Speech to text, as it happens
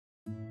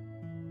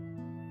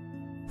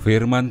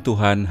Firman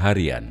Tuhan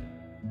Harian.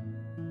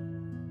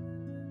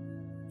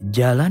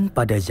 Jalan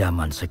pada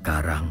zaman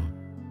sekarang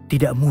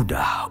tidak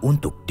mudah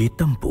untuk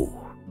ditempuh.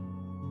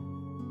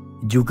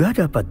 Juga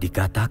dapat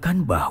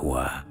dikatakan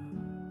bahwa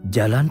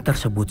jalan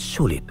tersebut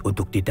sulit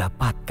untuk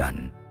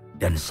didapatkan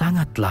dan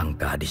sangat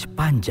langka di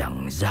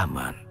sepanjang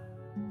zaman.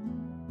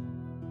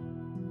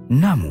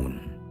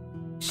 Namun,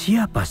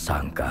 siapa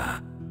sangka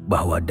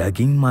bahwa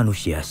daging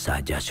manusia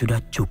saja sudah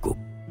cukup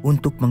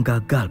untuk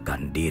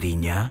menggagalkan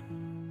dirinya?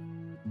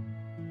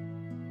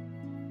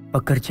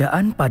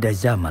 Pekerjaan pada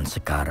zaman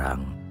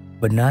sekarang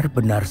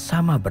benar-benar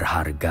sama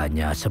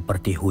berharganya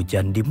seperti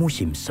hujan di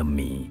musim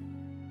semi,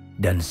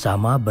 dan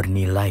sama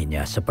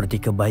bernilainya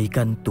seperti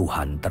kebaikan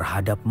Tuhan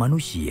terhadap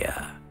manusia.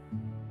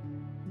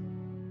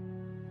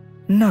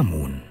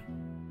 Namun,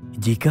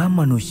 jika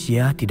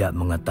manusia tidak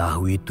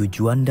mengetahui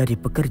tujuan dari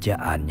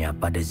pekerjaannya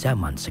pada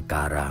zaman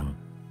sekarang,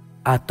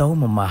 atau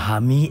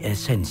memahami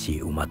esensi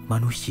umat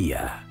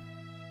manusia,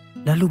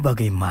 lalu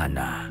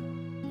bagaimana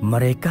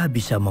mereka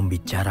bisa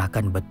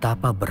membicarakan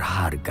betapa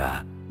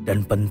berharga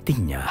dan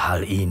pentingnya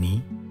hal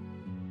ini?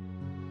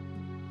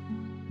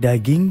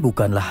 Daging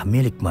bukanlah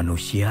milik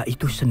manusia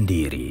itu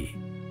sendiri,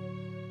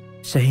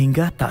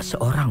 sehingga tak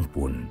seorang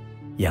pun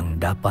yang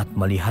dapat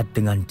melihat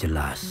dengan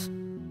jelas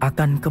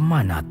akan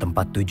kemana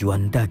tempat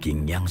tujuan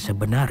daging yang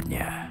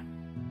sebenarnya.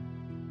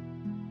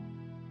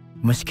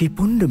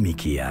 Meskipun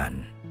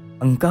demikian,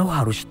 engkau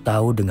harus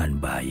tahu dengan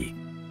baik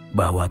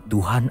bahwa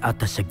Tuhan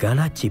atas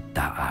segala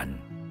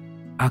ciptaan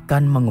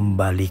akan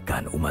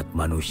mengembalikan umat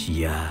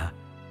manusia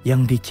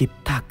yang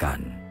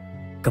diciptakan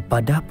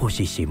kepada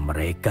posisi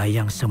mereka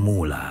yang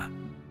semula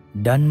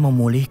dan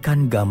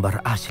memulihkan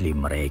gambar asli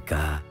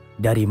mereka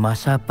dari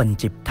masa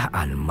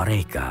penciptaan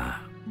mereka.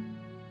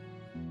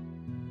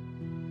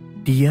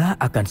 Dia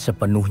akan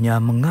sepenuhnya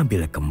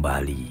mengambil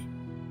kembali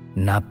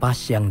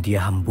napas yang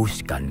Dia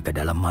hembuskan ke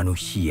dalam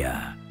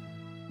manusia,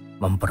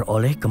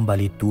 memperoleh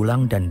kembali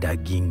tulang dan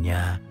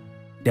dagingnya,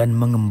 dan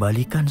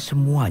mengembalikan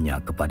semuanya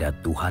kepada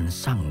Tuhan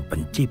Sang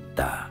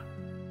Pencipta.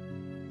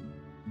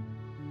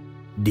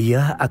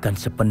 Dia akan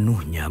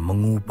sepenuhnya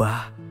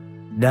mengubah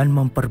dan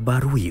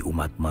memperbarui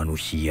umat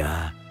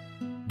manusia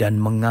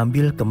dan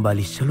mengambil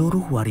kembali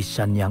seluruh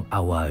warisan yang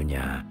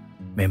awalnya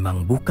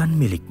memang bukan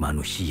milik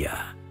manusia,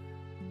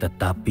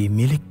 tetapi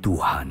milik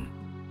Tuhan,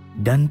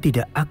 dan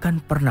tidak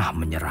akan pernah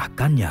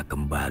menyerahkannya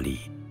kembali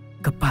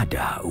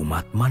kepada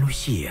umat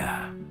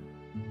manusia.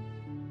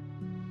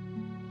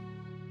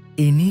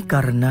 Ini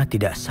karena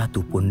tidak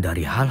satu pun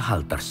dari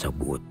hal-hal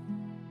tersebut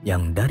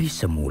yang dari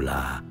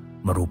semula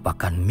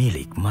merupakan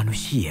milik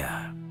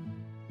manusia.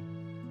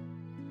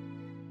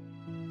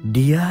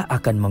 Dia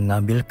akan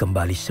mengambil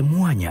kembali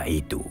semuanya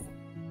itu.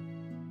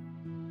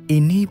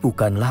 Ini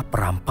bukanlah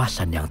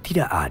perampasan yang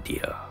tidak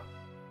adil,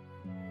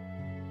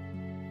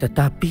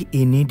 tetapi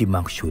ini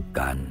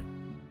dimaksudkan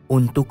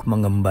untuk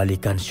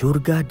mengembalikan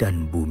surga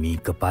dan bumi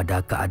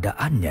kepada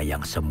keadaannya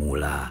yang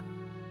semula,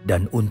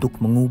 dan untuk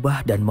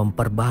mengubah dan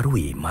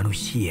memperbarui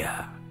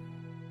manusia.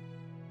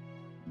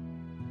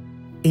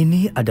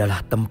 Ini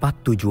adalah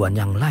tempat tujuan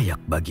yang layak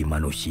bagi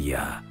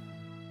manusia,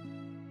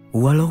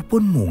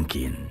 walaupun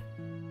mungkin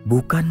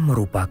bukan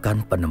merupakan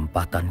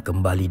penempatan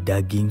kembali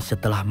daging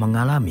setelah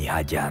mengalami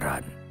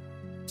hajaran,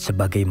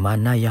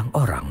 sebagaimana yang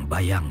orang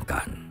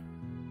bayangkan.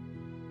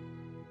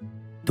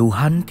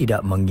 Tuhan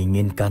tidak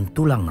menginginkan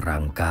tulang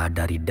rangka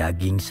dari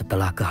daging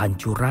setelah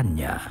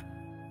kehancurannya,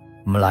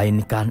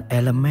 melainkan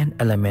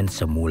elemen-elemen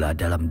semula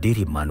dalam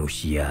diri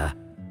manusia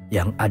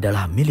yang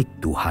adalah milik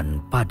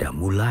Tuhan pada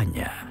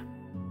mulanya.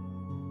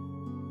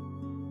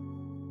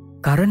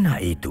 Karena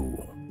itu,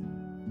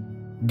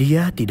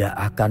 Dia tidak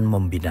akan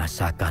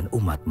membinasakan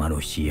umat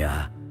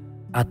manusia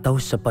atau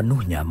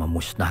sepenuhnya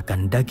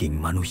memusnahkan daging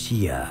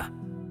manusia,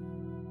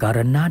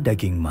 karena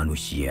daging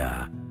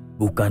manusia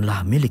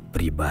bukanlah milik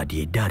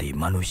pribadi dari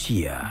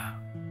manusia,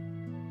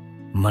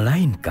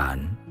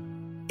 melainkan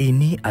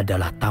ini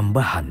adalah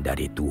tambahan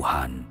dari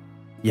Tuhan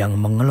yang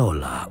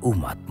mengelola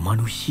umat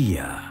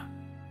manusia.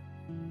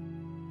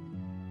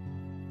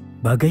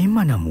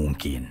 Bagaimana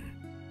mungkin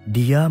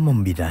Dia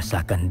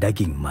membinasakan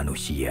daging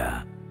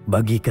manusia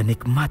bagi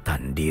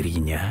kenikmatan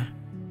dirinya?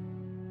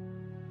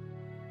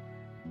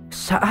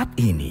 Saat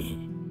ini,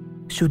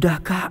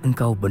 sudahkah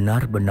engkau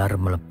benar-benar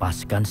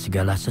melepaskan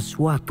segala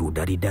sesuatu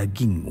dari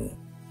dagingmu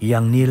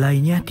yang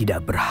nilainya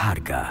tidak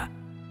berharga,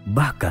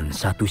 bahkan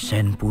 1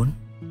 sen pun?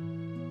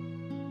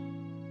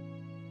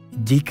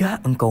 Jika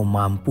engkau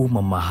mampu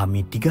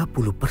memahami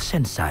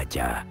 30%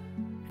 saja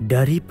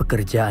dari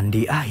pekerjaan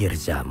di akhir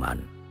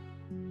zaman,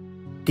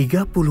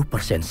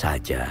 30%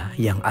 saja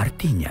yang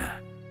artinya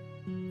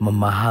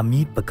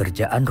memahami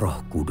pekerjaan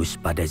Roh Kudus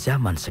pada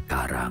zaman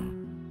sekarang,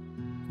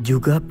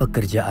 juga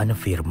pekerjaan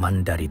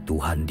firman dari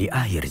Tuhan di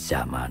akhir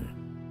zaman,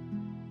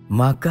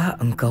 maka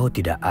engkau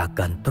tidak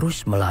akan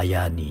terus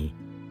melayani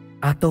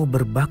atau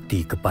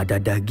berbakti kepada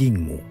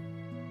dagingmu,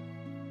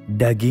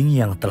 daging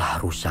yang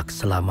telah rusak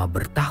selama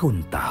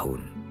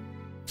bertahun-tahun,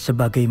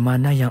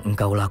 sebagaimana yang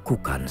engkau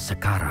lakukan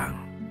sekarang.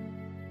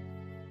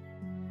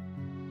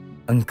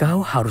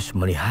 engkau harus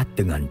melihat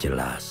dengan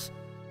jelas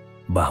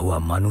bahwa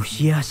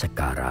manusia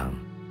sekarang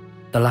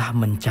telah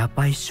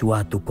mencapai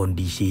suatu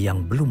kondisi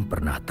yang belum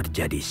pernah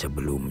terjadi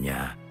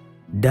sebelumnya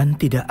dan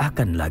tidak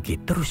akan lagi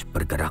terus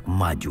bergerak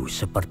maju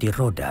seperti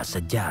roda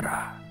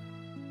sejarah.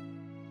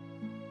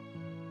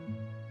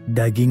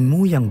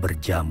 Dagingmu yang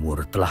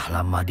berjamur telah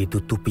lama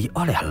ditutupi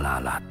oleh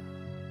lalat.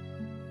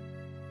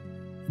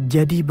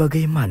 Jadi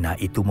bagaimana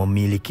itu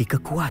memiliki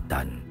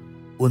kekuatan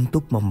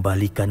untuk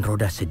membalikan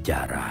roda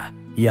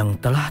sejarah yang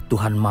telah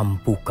Tuhan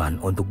mampukan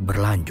untuk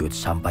berlanjut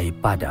sampai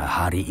pada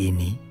hari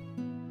ini?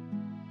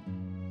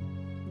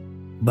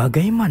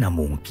 Bagaimana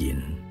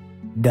mungkin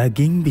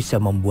daging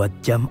bisa membuat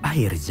jam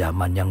akhir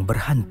zaman yang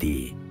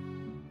berhenti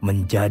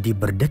menjadi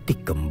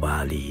berdetik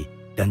kembali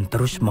dan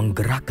terus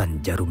menggerakkan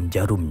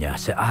jarum-jarumnya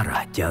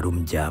searah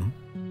jarum jam?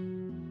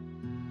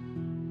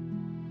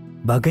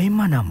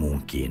 Bagaimana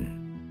mungkin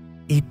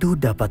itu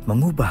dapat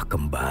mengubah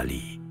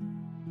kembali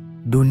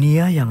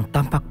dunia yang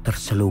tampak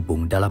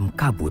terselubung dalam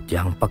kabut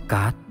yang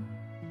pekat?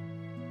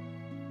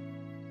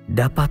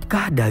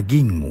 Dapatkah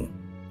dagingmu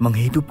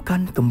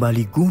menghidupkan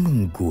kembali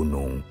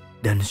gunung-gunung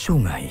dan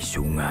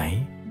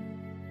sungai-sungai?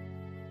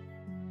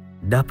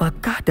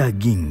 Dapatkah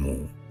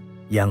dagingmu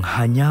yang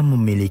hanya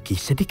memiliki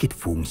sedikit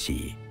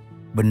fungsi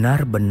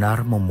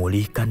benar-benar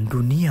memulihkan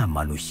dunia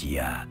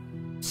manusia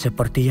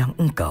seperti yang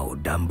engkau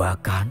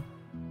dambakan?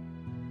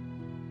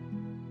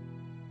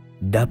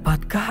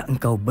 Dapatkah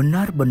engkau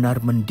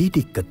benar-benar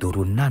mendidik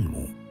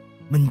keturunanmu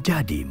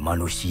menjadi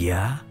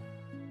manusia?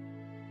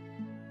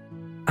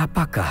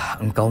 Apakah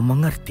engkau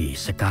mengerti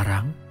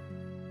sekarang?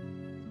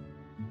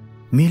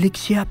 Milik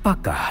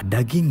siapakah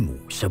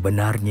dagingmu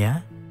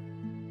sebenarnya?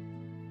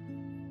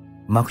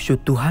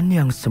 Maksud Tuhan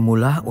yang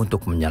semula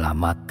untuk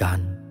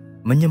menyelamatkan,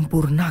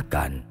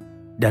 menyempurnakan,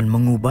 dan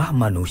mengubah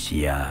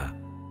manusia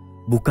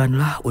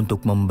bukanlah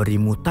untuk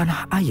memberimu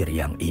tanah air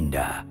yang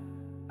indah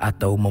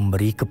atau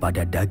memberi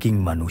kepada daging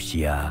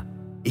manusia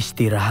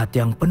istirahat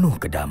yang penuh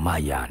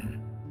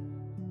kedamaian,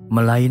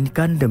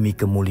 melainkan demi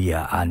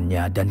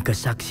kemuliaannya dan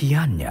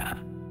kesaksiannya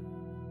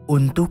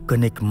untuk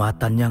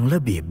kenikmatan yang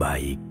lebih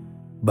baik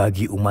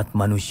bagi umat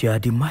manusia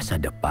di masa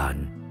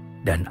depan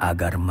dan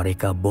agar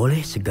mereka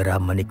boleh segera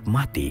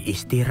menikmati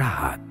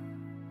istirahat.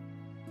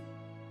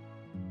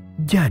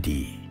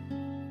 Jadi,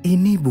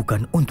 ini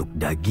bukan untuk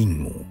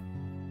dagingmu,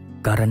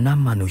 karena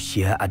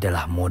manusia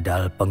adalah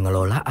modal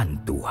pengelolaan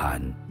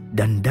Tuhan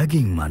dan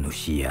daging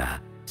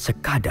manusia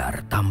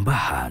sekadar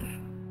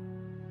tambahan.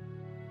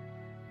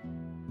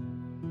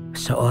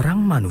 Seorang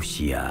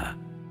manusia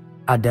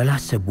adalah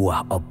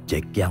sebuah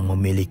objek yang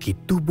memiliki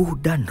tubuh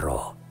dan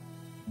roh,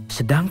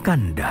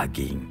 sedangkan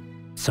daging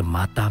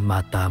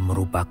semata-mata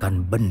merupakan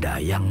benda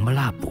yang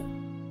melapuk.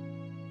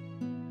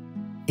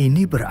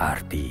 Ini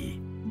berarti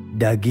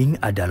daging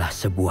adalah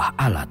sebuah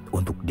alat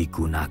untuk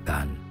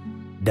digunakan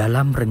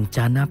dalam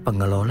rencana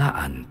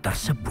pengelolaan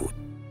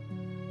tersebut.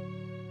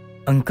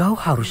 Engkau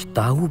harus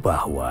tahu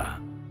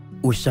bahwa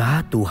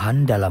usaha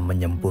Tuhan dalam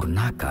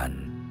menyempurnakan,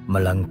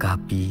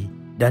 melengkapi,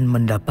 dan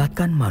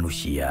mendapatkan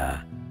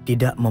manusia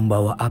tidak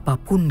membawa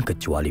apapun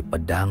kecuali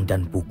pedang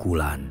dan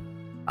pukulan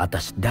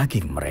atas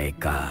daging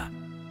mereka,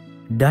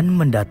 dan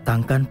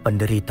mendatangkan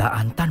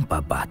penderitaan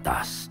tanpa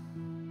batas,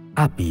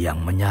 api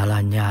yang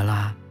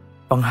menyala-nyala,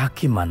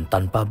 penghakiman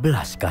tanpa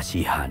belas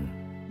kasihan,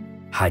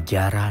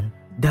 hajaran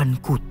dan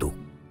kutuk,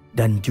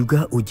 dan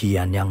juga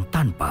ujian yang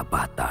tanpa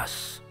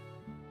batas.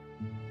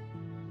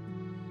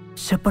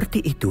 Seperti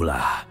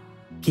itulah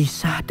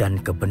kisah dan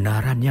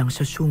kebenaran yang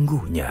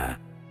sesungguhnya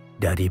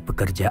dari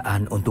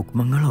pekerjaan untuk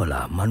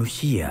mengelola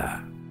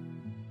manusia.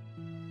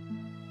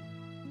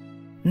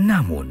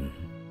 Namun,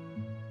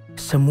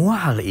 semua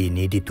hal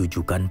ini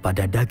ditujukan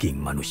pada daging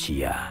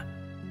manusia,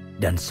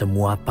 dan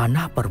semua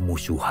panah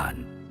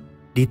permusuhan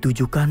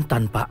ditujukan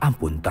tanpa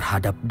ampun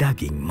terhadap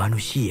daging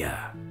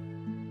manusia.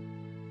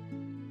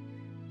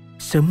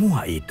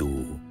 Semua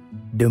itu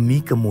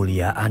demi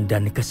kemuliaan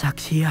dan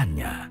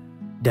kesaksiannya,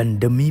 dan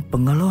demi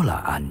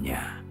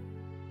pengelolaannya.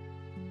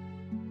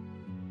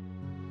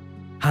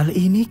 Hal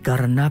ini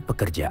karena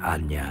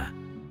pekerjaannya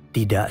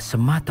tidak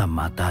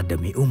semata-mata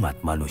demi umat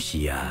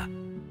manusia,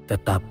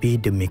 tetapi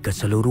demi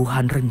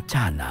keseluruhan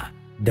rencana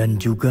dan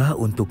juga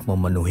untuk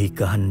memenuhi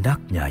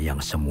kehendaknya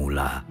yang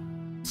semula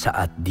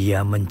saat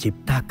Dia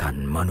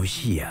menciptakan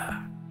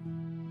manusia.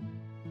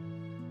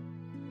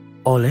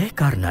 Oleh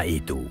karena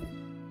itu,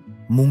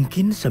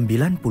 mungkin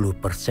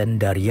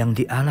 90% dari yang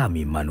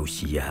dialami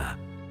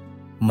manusia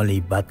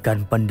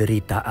melibatkan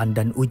penderitaan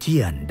dan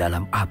ujian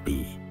dalam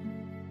api,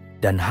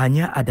 dan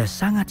hanya ada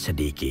sangat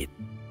sedikit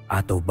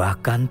atau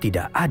bahkan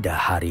tidak ada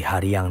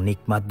hari-hari yang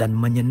nikmat dan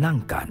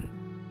menyenangkan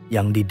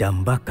yang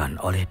didambakan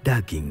oleh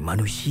daging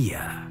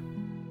manusia.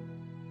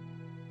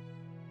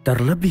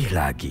 Terlebih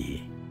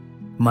lagi,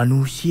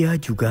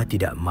 manusia juga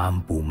tidak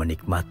mampu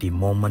menikmati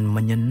momen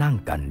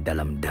menyenangkan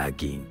dalam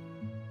daging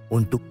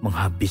untuk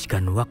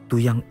menghabiskan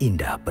waktu yang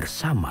indah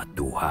bersama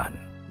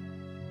Tuhan.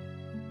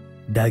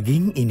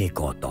 Daging ini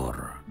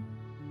kotor,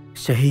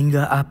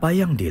 sehingga apa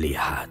yang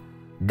dilihat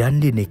dan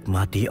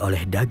dinikmati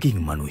oleh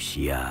daging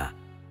manusia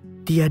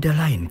tiada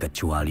lain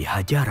kecuali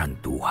hajaran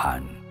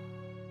Tuhan,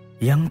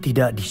 yang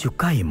tidak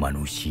disukai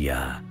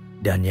manusia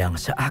dan yang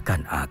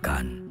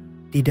seakan-akan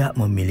tidak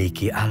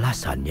memiliki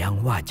alasan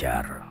yang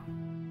wajar.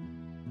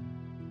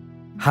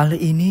 Hal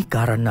ini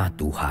karena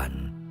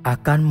Tuhan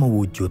akan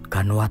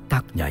mewujudkan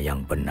wataknya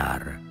yang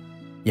benar,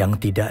 yang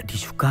tidak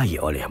disukai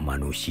oleh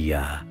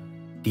manusia,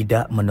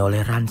 tidak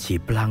menoleransi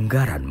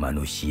pelanggaran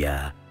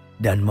manusia,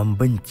 dan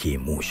membenci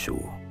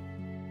musuh.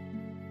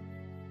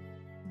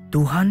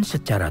 Tuhan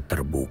secara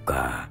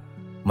terbuka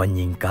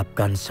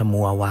menyingkapkan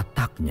semua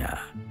wataknya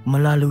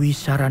melalui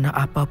sarana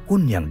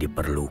apapun yang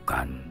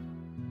diperlukan,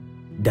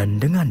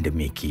 dan dengan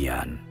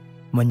demikian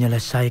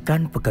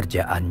menyelesaikan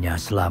pekerjaannya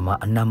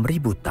selama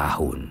 6.000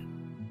 tahun,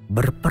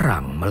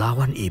 berperang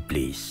melawan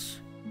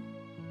iblis.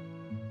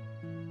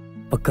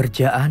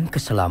 Pekerjaan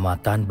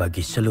keselamatan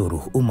bagi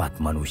seluruh umat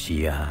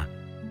manusia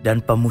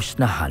dan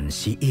pemusnahan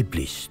si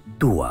iblis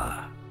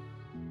tua.